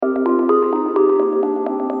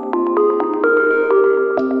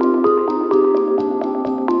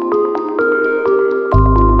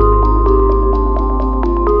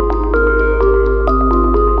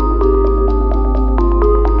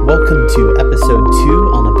welcome to episode 2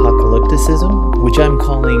 on apocalypticism, which I'm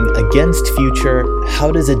calling Against Future,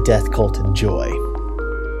 How Does a Death Cult Enjoy?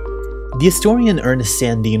 The historian Ernest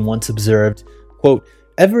Sandin once observed, quote,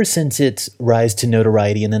 "Ever since its rise to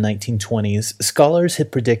notoriety in the 1920s, scholars had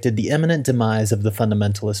predicted the imminent demise of the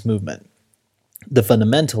fundamentalist movement. The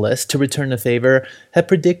fundamentalists, to return the favor, had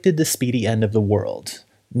predicted the speedy end of the world.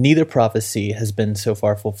 Neither prophecy has been so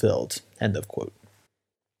far fulfilled." End of quote.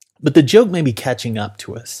 But the joke may be catching up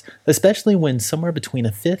to us, especially when somewhere between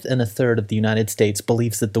a fifth and a third of the United States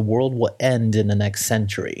believes that the world will end in the next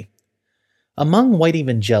century. Among white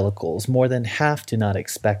evangelicals, more than half do not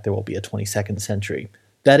expect there will be a 22nd century.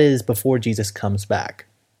 That is, before Jesus comes back.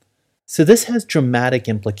 So this has dramatic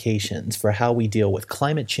implications for how we deal with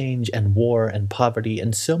climate change and war and poverty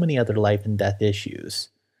and so many other life and death issues.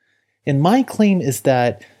 And my claim is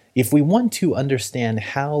that if we want to understand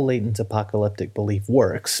how latent apocalyptic belief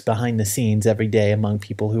works behind the scenes every day among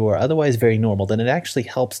people who are otherwise very normal, then it actually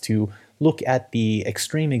helps to look at the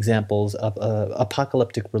extreme examples of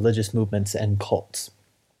apocalyptic religious movements and cults.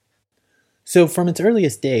 So from its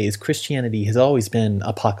earliest days, Christianity has always been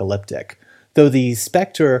apocalyptic, though the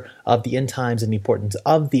specter of the end times and the importance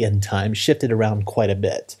of the end times shifted around quite a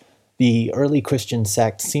bit. The early Christian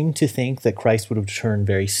sect seemed to think that Christ would return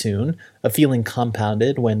very soon, a feeling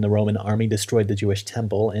compounded when the Roman army destroyed the Jewish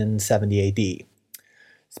temple in 70 AD.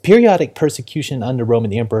 Periodic persecution under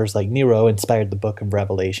Roman emperors like Nero inspired the Book of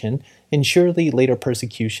Revelation, and surely later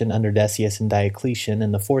persecution under Decius and Diocletian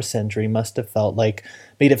in the 4th century must have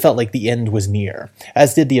made it felt like the end was near,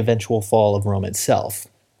 as did the eventual fall of Rome itself.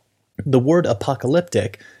 The word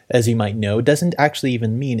apocalyptic, as you might know, doesn't actually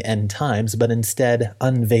even mean end times, but instead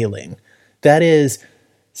unveiling. That is,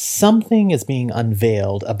 something is being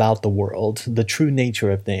unveiled about the world, the true nature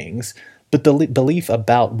of things, but the belief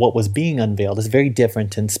about what was being unveiled is very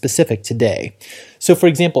different and specific today. So, for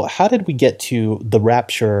example, how did we get to the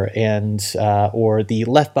Rapture or the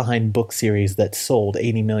Left Behind book series that sold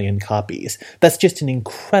 80 million copies? That's just an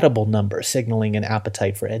incredible number, signaling an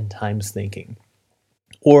appetite for end times thinking.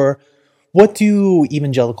 Or what do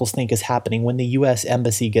evangelicals think is happening when the U.S.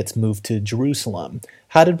 Embassy gets moved to Jerusalem?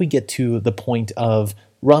 How did we get to the point of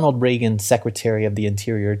Ronald Reagan, Secretary of the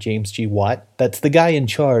Interior, James G. Watt, that's the guy in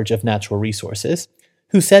charge of natural resources,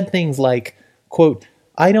 who said things like, quote,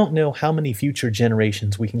 "I don't know how many future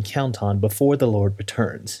generations we can count on before the Lord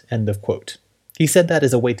returns," end of quote. He said that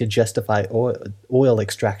as a way to justify oil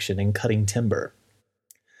extraction and cutting timber.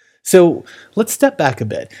 So let's step back a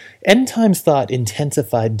bit. End times thought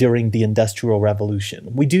intensified during the Industrial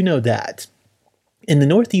Revolution. We do know that. In the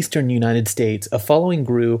northeastern United States, a following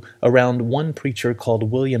grew around one preacher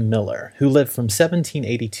called William Miller, who lived from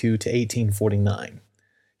 1782 to 1849.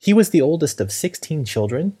 He was the oldest of 16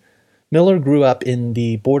 children. Miller grew up in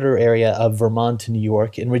the border area of Vermont to New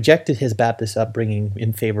York and rejected his Baptist upbringing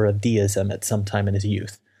in favor of deism at some time in his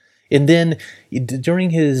youth. And then,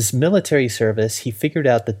 during his military service, he figured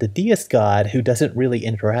out that the deist God, who doesn't really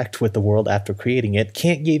interact with the world after creating it,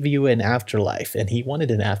 can't give you an afterlife, and he wanted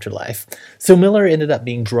an afterlife. So Miller ended up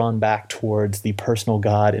being drawn back towards the personal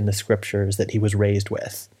God in the scriptures that he was raised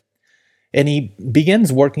with. And he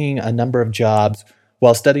begins working a number of jobs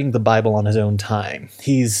while studying the Bible on his own time.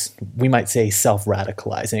 He's, we might say,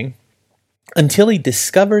 self-radicalizing, until he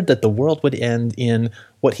discovered that the world would end in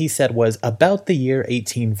what he said was about the year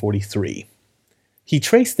 1843. He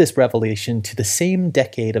traced this revelation to the same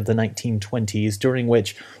decade of the 1920s, during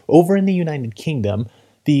which, over in the United Kingdom,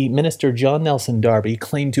 the minister John Nelson Darby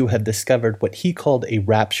claimed to have discovered what he called a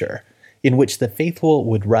rapture, in which the faithful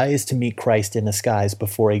would rise to meet Christ in the skies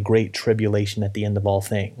before a great tribulation at the end of all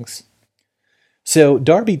things. So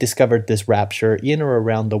Darby discovered this rapture in or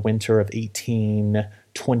around the winter of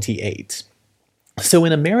 1828. So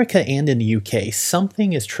in America and in the UK,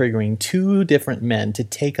 something is triggering two different men to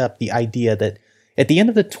take up the idea that at the end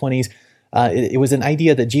of the 20s, it was an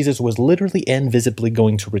idea that Jesus was literally and visibly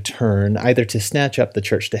going to return, either to snatch up the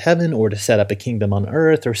church to heaven or to set up a kingdom on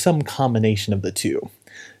earth, or some combination of the two.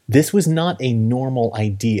 This was not a normal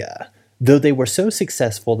idea, though they were so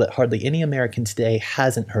successful that hardly any American today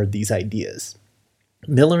hasn't heard these ideas.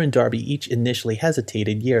 Miller and Darby each initially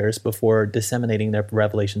hesitated years before disseminating their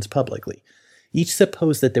revelations publicly. Each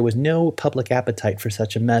supposed that there was no public appetite for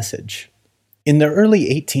such a message. In the early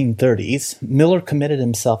 1830s, Miller committed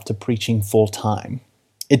himself to preaching full-time.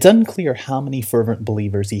 It's unclear how many fervent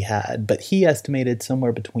believers he had, but he estimated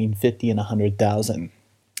somewhere between 50 and 100,000.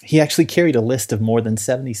 He actually carried a list of more than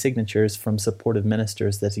 70 signatures from supportive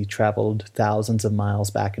ministers as he traveled thousands of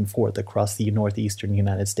miles back and forth across the northeastern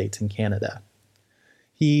United States and Canada.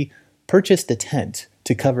 He purchased a tent to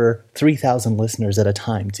to cover 3,000 listeners at a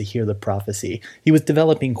time to hear the prophecy. He was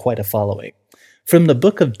developing quite a following. From the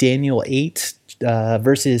book of Daniel 8,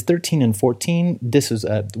 verses 13 and 14, this is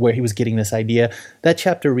where he was getting this idea. That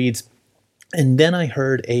chapter reads, "And then I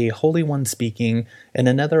heard a holy one speaking, and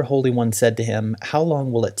another holy one said to him, 'How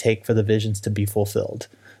long will it take for the visions to be fulfilled?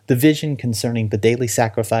 The vision concerning the daily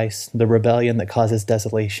sacrifice, the rebellion that causes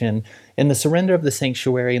desolation, and the surrender of the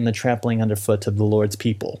sanctuary and the trampling underfoot of the Lord's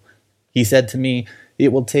people.' He said to me,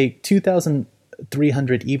 'It will take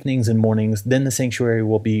 2,300 evenings and mornings, then the sanctuary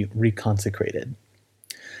will be reconsecrated.'"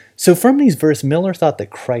 So from these verses, Miller thought that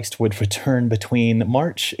Christ would return between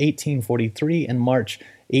March 1843 and March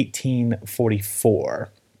 1844.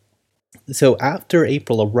 So after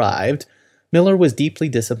April arrived, Miller was deeply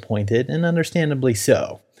disappointed, and understandably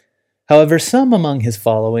so. However, some among his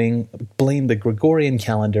following blamed the Gregorian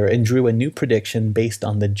calendar and drew a new prediction based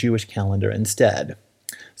on the Jewish calendar instead.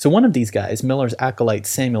 So one of these guys, Miller's acolyte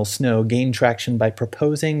Samuel Snow, gained traction by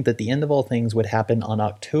proposing that the end of all things would happen on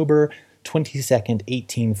October 22nd,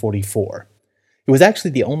 1844. It was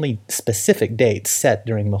actually the only specific date set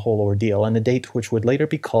during the whole ordeal, and a date which would later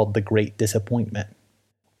be called the Great Disappointment.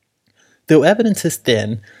 Though evidence is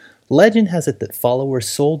thin, legend has it that followers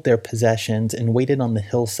sold their possessions and waited on the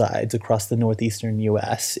hillsides across the northeastern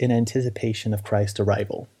U.S. in anticipation of Christ's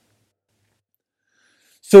arrival.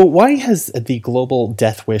 So why has the global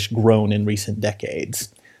death wish grown in recent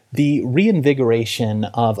decades? The reinvigoration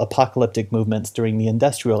of apocalyptic movements during the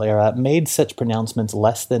industrial era made such pronouncements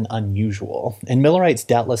less than unusual, and Millerites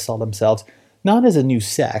doubtless saw themselves not as a new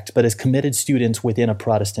sect, but as committed students within a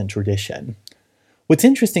Protestant tradition. What's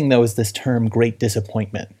interesting, though, is this term Great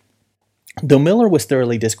Disappointment. Though Miller was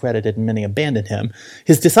thoroughly discredited and many abandoned him,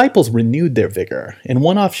 his disciples renewed their vigor, and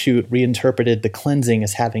one offshoot reinterpreted the cleansing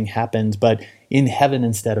as having happened, but in heaven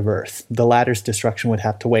instead of earth. The latter's destruction would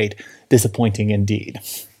have to wait. Disappointing indeed.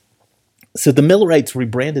 So the Millerites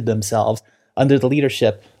rebranded themselves under the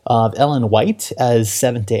leadership of Ellen White as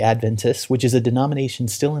Seventh-day Adventists, which is a denomination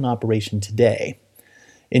still in operation today.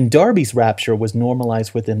 And Darby's rapture was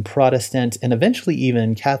normalized within Protestant and eventually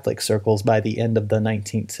even Catholic circles by the end of the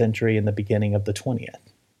 19th century and the beginning of the 20th.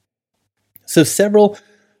 So several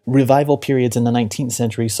revival periods in the 19th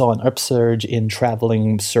century saw an upsurge in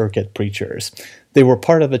traveling circuit preachers. They were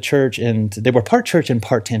part of a church, and they were part church and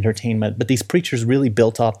part entertainment, but these preachers really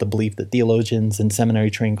built off the belief that theologians and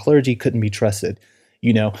seminary-trained clergy couldn't be trusted.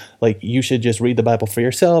 You know, like, you should just read the Bible for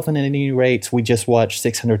yourself, and at any rate, we just watched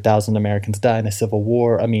 600,000 Americans die in a civil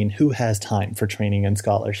war. I mean, who has time for training and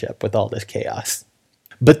scholarship with all this chaos?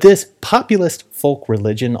 But this populist folk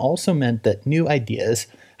religion also meant that new ideas,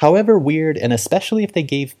 however weird, and especially if they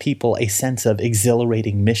gave people a sense of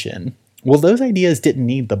exhilarating mission, well, those ideas didn't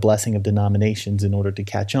need the blessing of denominations in order to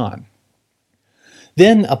catch on.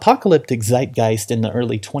 Then, apocalyptic zeitgeist in the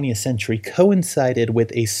early 20th century coincided with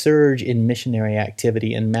a surge in missionary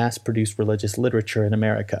activity and mass-produced religious literature in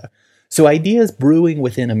America. So ideas brewing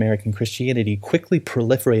within American Christianity quickly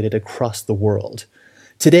proliferated across the world.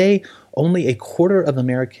 Today, only a quarter of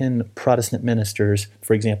American Protestant ministers,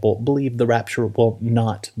 for example, believe the rapture will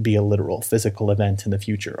not be a literal physical event in the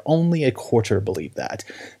future. Only a quarter believe that.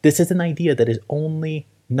 This is an idea that is only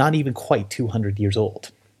not even quite 200 years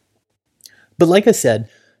old. But like I said,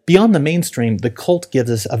 beyond the mainstream, the cult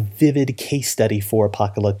gives us a vivid case study for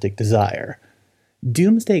apocalyptic desire.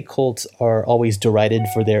 Doomsday cults are always derided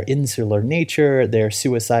for their insular nature, their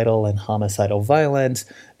suicidal and homicidal violence,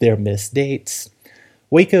 their missed dates.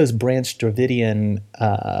 Waco's Branch Davidian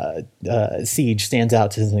siege stands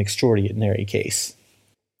out as an extraordinary case.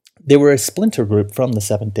 They were a splinter group from the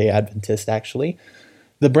Seventh-day Adventists, actually.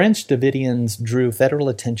 The Branch Davidians drew federal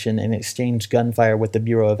attention and exchanged gunfire with the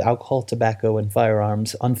Bureau of Alcohol, Tobacco, and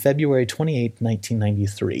Firearms on February 28,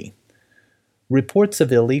 1993. Reports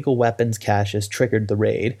of illegal weapons caches triggered the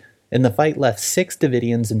raid, and the fight left 6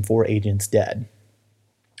 Davidians and 4 agents dead.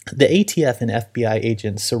 The ATF and FBI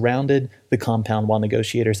agents surrounded the compound while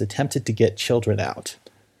negotiators attempted to get children out.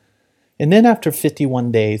 And then after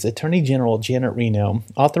 51 days, Attorney General Janet Reno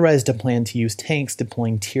authorized a plan to use tanks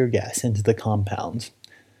deploying tear gas into the compound.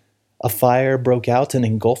 A fire broke out and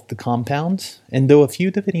engulfed the compound, and though a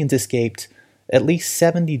few Davidians escaped, at least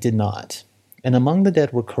 70 did not, and among the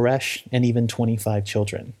dead were Koresh and even 25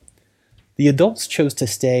 children. The adults chose to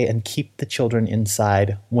stay and keep the children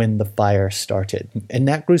inside when the fire started, and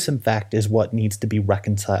that gruesome fact is what needs to be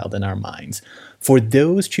reconciled in our minds. For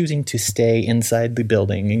those choosing to stay inside the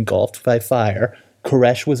building engulfed by fire,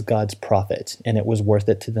 Koresh was God's prophet, and it was worth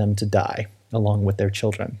it to them to die, along with their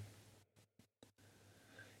children.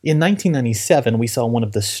 In 1997, we saw one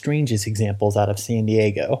of the strangest examples out of San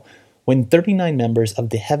Diego. when 39 members of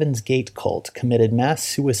the Heaven's Gate cult committed mass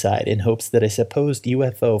suicide in hopes that a supposed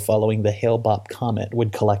UFO following the Hale-Bopp comet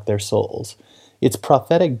would collect their souls. Its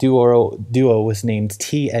prophetic duo was named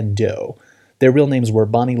T and Do. Their real names were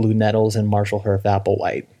Bonnie Lou Nettles and Marshall Herff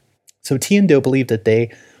Applewhite. So T and Do believed that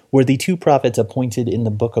they were the two prophets appointed in the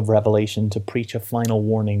book of Revelation to preach a final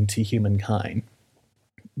warning to humankind.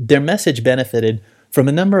 Their message benefited from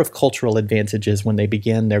a number of cultural advantages when they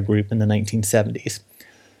began their group in the 1970s.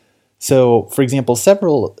 So, for example,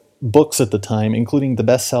 several books at the time, including the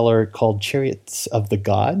bestseller called Chariots of the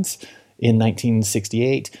Gods in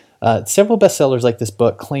 1968, several bestsellers like this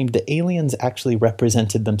book claimed that aliens actually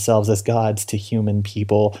represented themselves as gods to human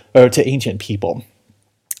people, or to ancient people.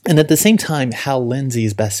 And at the same time, Hal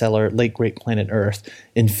Lindsey's bestseller, Late Great Planet Earth,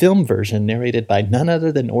 in film version narrated by none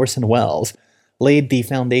other than Orson Welles, laid the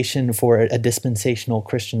foundation for a dispensational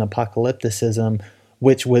Christian apocalypticism,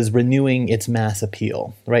 which was renewing its mass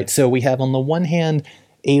appeal, right? So we have on the one hand,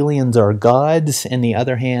 aliens are gods, and the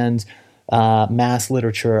other hand, mass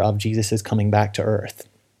literature of Jesus is coming back to Earth.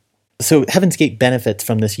 So Heaven's Gate benefits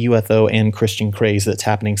from this UFO and Christian craze that's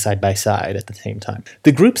happening side by side at the same time.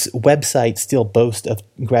 The group's website still boasts of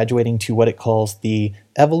graduating to what it calls the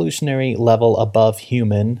evolutionary level above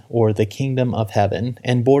human, or the kingdom of heaven,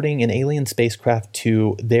 and boarding an alien spacecraft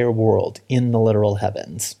to their world in the literal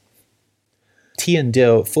heavens. T and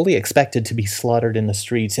Do fully expected to be slaughtered in the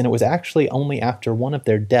streets, and it was actually only after one of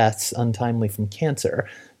their deaths, untimely from cancer,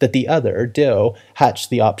 that the other, Do, hatched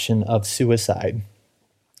the option of suicide.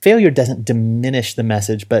 Failure doesn't diminish the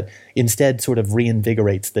message, but instead sort of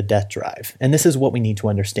reinvigorates the death drive. And this is what we need to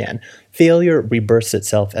understand. Failure rebirths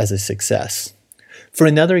itself as a success. For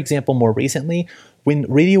another example more recently,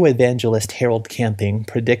 when radio evangelist Harold Camping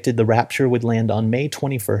predicted the rapture would land on May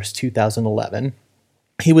 21st, 2011,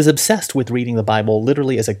 he was obsessed with reading the Bible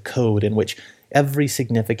literally as a code in which every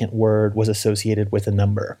significant word was associated with a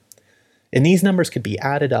number. And these numbers could be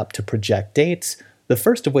added up to project dates, the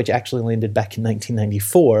first of which actually landed back in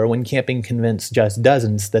 1994 when Camping convinced just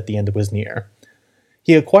dozens that the end was near.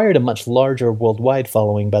 He acquired a much larger worldwide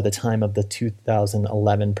following by the time of the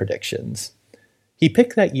 2011 predictions. He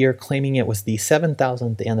picked that year claiming it was the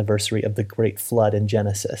 7,000th anniversary of the Great Flood in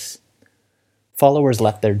Genesis. Followers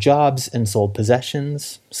left their jobs and sold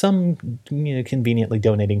possessions, some conveniently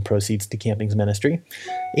donating proceeds to Camping's ministry,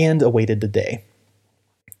 and awaited the day.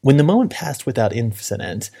 When the moment passed without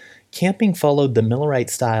incident, Camping followed the Millerite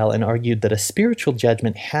style and argued that a spiritual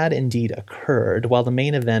judgment had indeed occurred, while the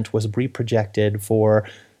main event was reprojected for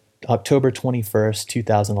October 21st,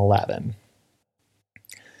 2011.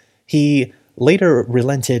 He later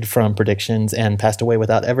relented from predictions and passed away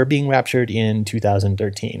without ever being raptured in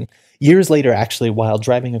 2013. Years later, actually, while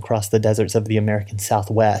driving across the deserts of the American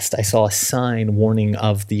Southwest, I saw a sign warning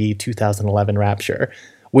of the 2011 rapture,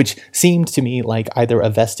 which seemed to me like either a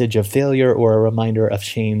vestige of failure or a reminder of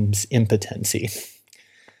shame's impotency.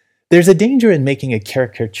 There's a danger in making a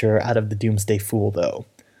caricature out of the doomsday fool, though.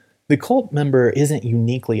 The cult member isn't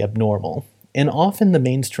uniquely abnormal, and often the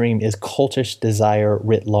mainstream is cultish desire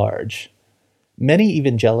writ large. Many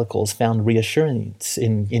evangelicals found reassurance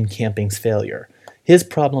in Camping's failure, his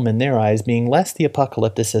problem in their eyes being less the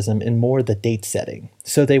apocalypticism and more the date setting.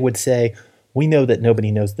 So they would say, "We know that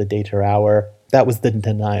nobody knows the date or hour." That was the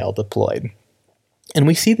denial deployed. And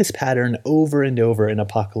we see this pattern over and over in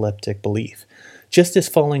apocalyptic belief. Just as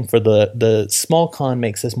falling for the small con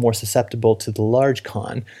makes us more susceptible to the large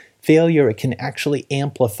con, failure can actually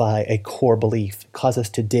amplify a core belief, cause us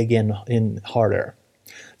to dig in harder.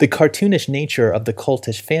 The cartoonish nature of the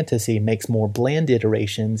cultish fantasy makes more bland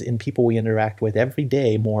iterations in people we interact with every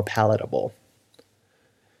day more palatable.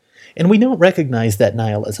 And we don't recognize that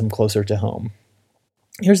nihilism closer to home.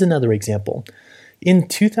 Here's another example. In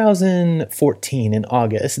 2014, in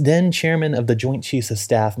August, then chairman of the Joint Chiefs of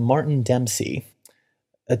Staff, Martin Dempsey,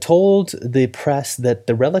 told the press that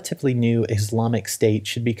the relatively new Islamic State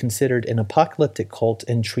should be considered an apocalyptic cult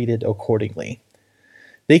and treated accordingly.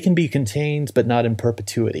 They can be contained, but not in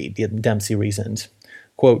perpetuity, Dempsey reasoned.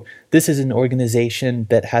 Quote, "This is an organization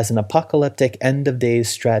that has an apocalyptic end-of-days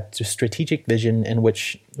strategic vision and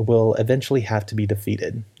which will eventually have to be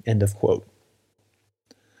defeated." End of quote.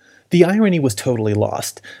 The irony was totally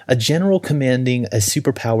lost. A general commanding a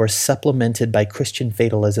superpower supplemented by Christian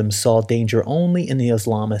fatalism saw danger only in the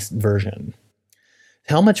Islamist version.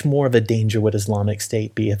 How much more of a danger would Islamic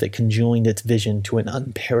State be if it conjoined its vision to an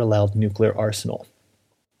unparalleled nuclear arsenal?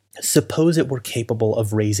 Suppose it were capable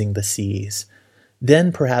of raising the seas.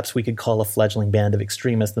 Then perhaps we could call a fledgling band of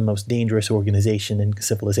extremists the most dangerous organization in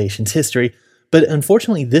civilization's history, but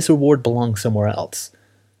unfortunately this reward belongs somewhere else.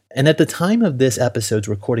 And at the time of this episode's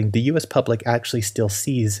recording, the US public actually still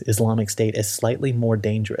sees Islamic State as slightly more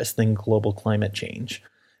dangerous than global climate change.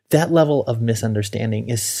 That level of misunderstanding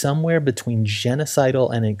is somewhere between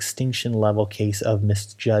genocidal and extinction level case of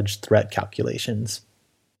misjudged threat calculations.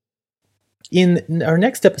 In our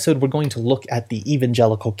next episode, we're going to look at the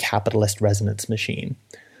evangelical capitalist resonance machine.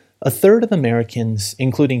 A third of Americans,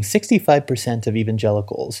 including 65% of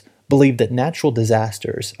evangelicals, believe that natural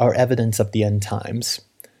disasters are evidence of the end times.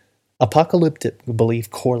 Apocalyptic belief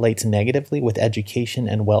correlates negatively with education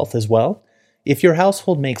and wealth as well. If your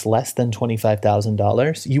household makes less than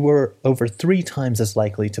 $25,000, you are over 3 times as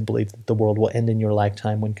likely to believe that the world will end in your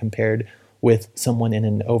lifetime when compared with someone in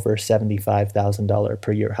an over $75,000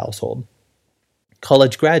 per year household.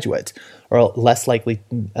 College graduates are less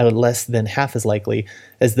than half as likely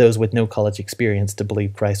as those with no college experience to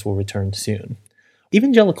believe Christ will return soon.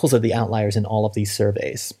 Evangelicals are the outliers in all of these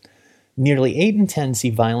surveys. Nearly 8 in 10 see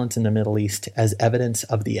violence in the Middle East as evidence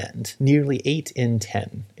of the end. Nearly 8 in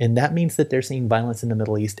 10. And that means that they're seeing violence in the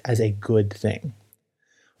Middle East as a good thing.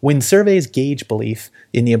 When surveys gauge belief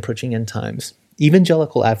in the approaching end times,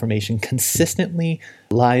 evangelical affirmation consistently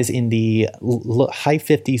lies in the high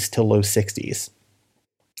 50s to low 60s.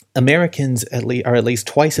 Americans are at least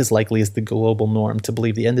twice as likely as the global norm to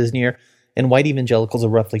believe the end is near, and white evangelicals are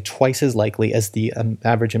roughly twice as likely as the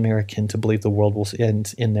average American to believe the world will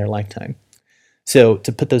end in their lifetime. So,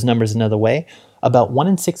 to put those numbers another way, about 1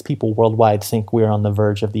 in 6 people worldwide think we're on the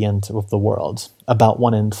verge of the end of the world. About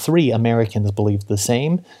 1 in 3 Americans believe the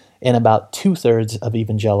same, and about 2/3 of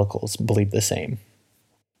evangelicals believe the same.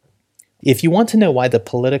 If you want to know why the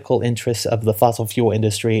political interests of the fossil fuel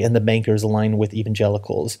industry and the bankers align with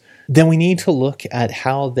evangelicals, then we need to look at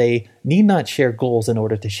how they need not share goals in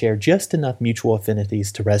order to share just enough mutual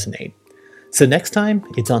affinities to resonate. So next time,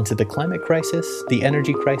 it's on to the climate crisis, the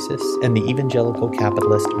energy crisis, and the evangelical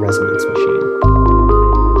capitalist resonance machine.